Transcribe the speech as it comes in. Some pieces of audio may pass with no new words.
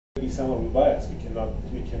be someone with bias. We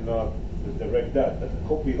cannot direct that.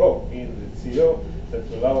 But we hope, me and the CEO, that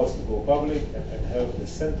will allow us to go public and have the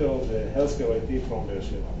center of the healthcare IT from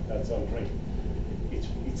Beersheba. That's our dream.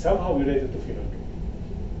 It's somehow related to philanthropy,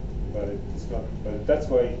 but it's not. But that's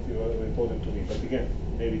why you are important to me. But again,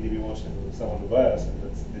 maybe DB Motion is someone with bias, and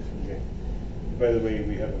that's a different game. By the way,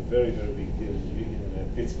 we have a very, very big deal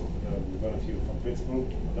in Pittsburgh. One of you from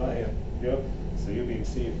Pittsburgh. I am. Yeah. So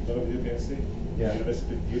UPMC, you know UPMC? Yeah.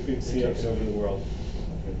 University UPMC Takes over the world.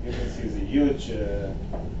 Okay. UPMC is a huge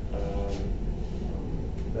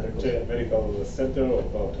medical center of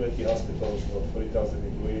about 20 hospitals, about 40,000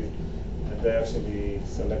 employees, and they actually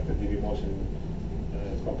selected DB Motion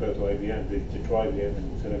compared to IBM. They tried IBM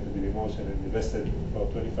and selected DB Motion and invested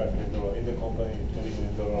about $25 million in the company, $20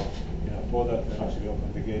 million in our product, and actually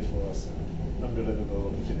opened the gate for us. Unbelievable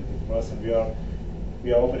opportunity for us, and we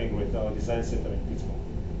are opening right now a design center in Pittsburgh.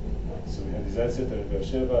 So we have design center in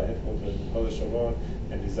Beersheba, headquarters in Hod Sharon,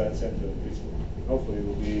 and design center in Pittsburgh. Hopefully,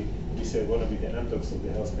 we say going to be the Amdocs of the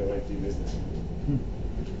healthcare IT business.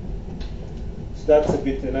 So that's a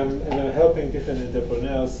bit, and I'm helping different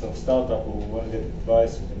entrepreneurs of startup who want to get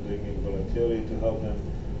advice. I'm doing it voluntarily to help them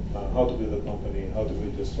how to build a company, how to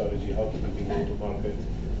build your strategy, how to build a go-to-market,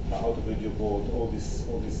 how to build your board, all these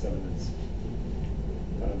elements.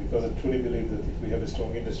 Because I truly believe that if we have a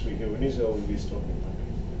strong industry here in Israel, we'll be strong in country.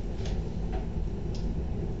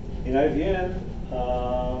 In IBM,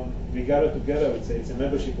 we got it together. It's a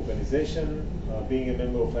membership organization. Being a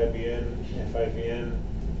member of IBM,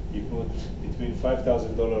 you put between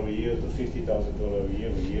 $5,000 a year to $50,000 a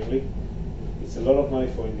year yearly. It's a lot of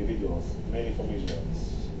money for individuals, mainly from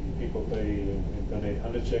Israelis. People donate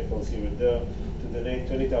 100 shekels here and there. To donate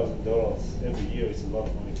 $20,000 every year is a lot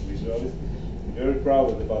of money from Israelis. We're very proud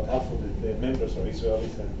that about half of the members are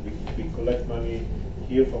Israelis, and we collect money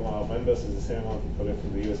here from our members is the same amount we collect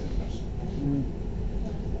from the US members.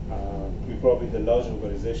 We're probably the large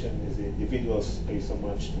organization is the individuals pay so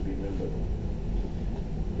much to be a member.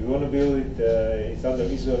 We want to build it, it's under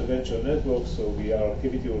Israel Venture Network, so our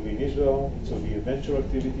activity will be in Israel. So it'll be a venture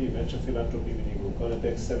activity, venture philanthropy, meaning we're going to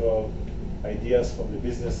take several ideas from the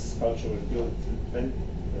business culture and build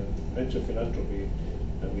venture philanthropy,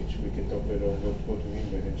 which we can talk later on what we mean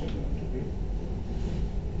by venture philanthropy.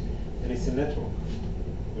 And it's a network.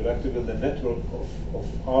 We like to build a network of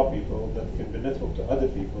our people that can be network to other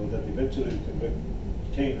people, that eventually we can make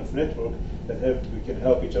a chain of network that we can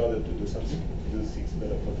help each other to do something, do things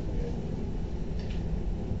better for the community.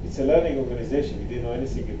 It's a learning organization. We didn't know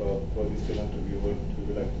anything about what this philanthropy what we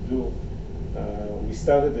would like to do. We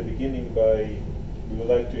started at the beginning by we would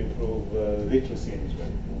like to improve literacy in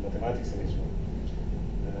Israel, mathematics in Israel.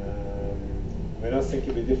 We're not thinking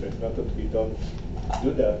a bit different. Not that we don't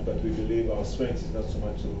do that, but we believe our strength is not so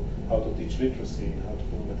much how to teach literacy and how to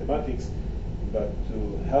do mathematics, but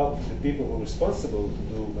to help the people who are responsible to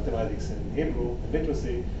do mathematics and Hebrew and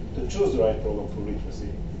literacy to choose the right program for literacy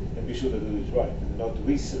and be sure they do it right and not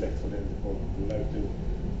we select for them the program. We like to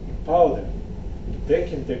empower them. They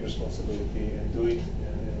can take responsibility and do it,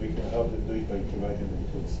 and we can help them do it by providing them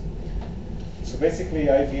tools. So basically,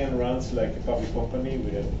 IBM runs like a public company.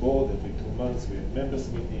 We have a board every 2 months. We have members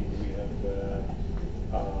meeting. We have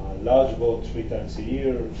a large board 3 times a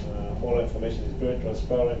year. All our information is very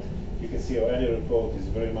transparent. You can see our annual report is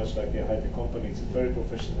very much like a high-tech company. It's a very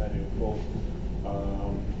professional annual report.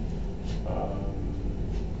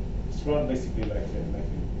 It's run basically like a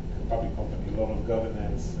public company. A lot of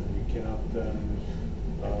governance, and we cannot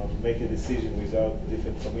make a decision without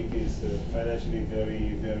different committees, financially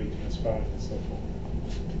very, very transparent and so forth.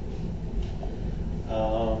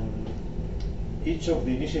 Each of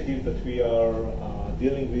the initiatives that we are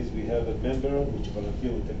dealing with, we have a member which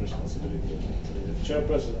volunteer will take responsibility of it. So the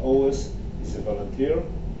chairperson always is a volunteer.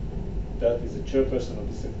 That is the chairperson of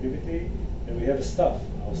this activity. And we have a staff.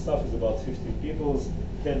 Our staff is about 15 people,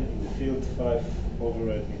 10 in the field, 5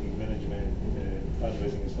 overhead, meaning management,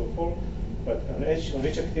 fundraising and so forth. But on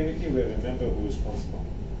each activity, we have a member who is responsible.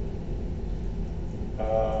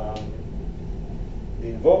 The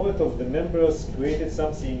involvement of the members created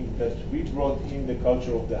something that we brought in the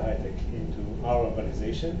culture of the high-tech into our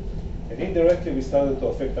organization. And indirectly, we started to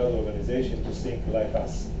affect other organizations to think like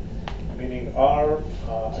us. Meaning our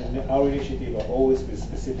initiative are always with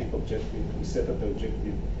specific objective. We set up the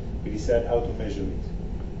objective. We decide how to measure it.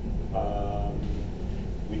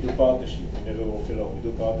 We do partnership. We never walk alone. We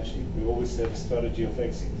do partnership. We always have a strategy of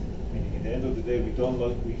exit. Meaning, at the end of the day,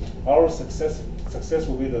 our success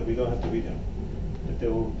will be that we don't have to be there. That they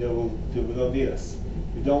will not need us.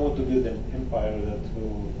 We don't want to build an empire that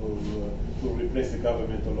will replace the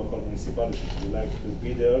government or local municipalities. We like to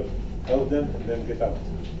be there help them, and then get out.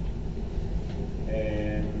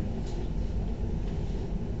 And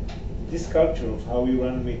this culture of how we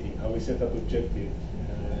run a meeting, how we set up objective,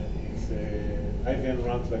 IBM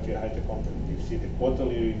runs like a high-tech company. You see the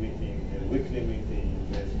quarterly meeting, the weekly meeting,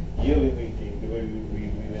 the yearly meeting, the way we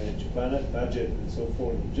manage budget and so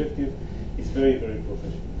forth, objective is very, very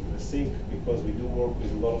professional. And I think because we do work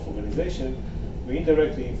with a lot of organizations, we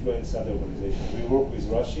indirectly influence other organizations. We work with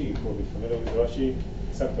Rashi, you're probably familiar with Rashi.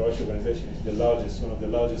 Dr. Rashi organization is the largest, one of the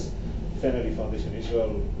largest family foundation in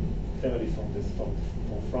Israel. Family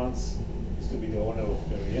from France used to be the owner of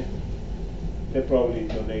Perrier. They probably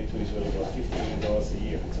donate to Israel about $50 million a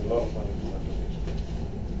year. It's a lot of money to one donation.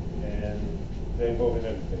 And they're involved in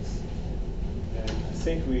every place. And I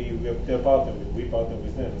think we partner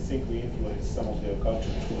with them. I think we influence some of their culture,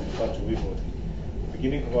 the culture we brought in.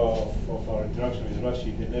 Beginning of our interaction with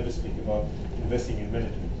Rashi, they never speak about investing in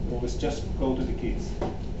management. They always just go to the kids.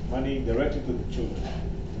 Money directly to the children.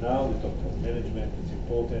 Now they talk about management, it's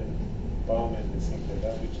important, empowerment, and things like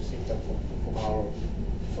that, which I think come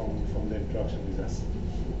from the interaction with us.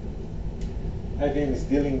 IBM is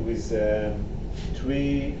dealing with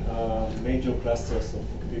three major clusters of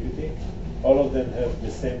activity. All of them have the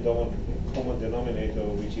same common denominator,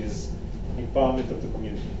 which is empowerment of the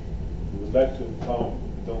community. We would like to empower,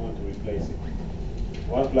 we don't want to replace it.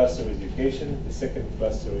 One cluster is education, the second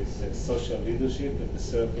cluster is social leadership, and the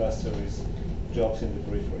third cluster is jobs in the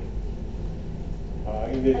periphery.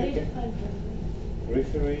 In the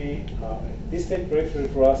periphery, this state periphery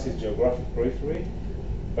for us is geographic periphery,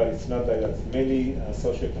 but it's not like that. It's mainly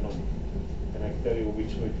socioeconomic. And I can tell you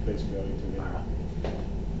which place we are in today.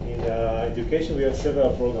 In education, we have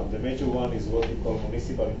several programs. The major one is what we call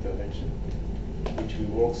municipal intervention, which we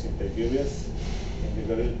work in Tiberias, in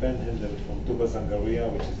the Galil Panhandle, from Tuba Zangaria,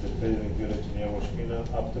 which is the Bedouin village near Rosh Pina,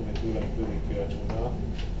 up to Metula, including Kiryat Shmona,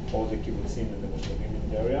 all the kibbutzim and the moshavim in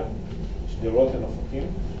the area, Shderot and Ofakim.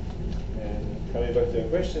 And coming back to your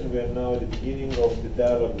question, we are now at the beginning of the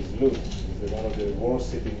dialogue with Lud, which is one of the worst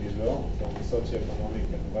cities in Israel, from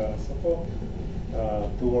socioeconomic and violence and so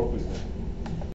forth, to work with them.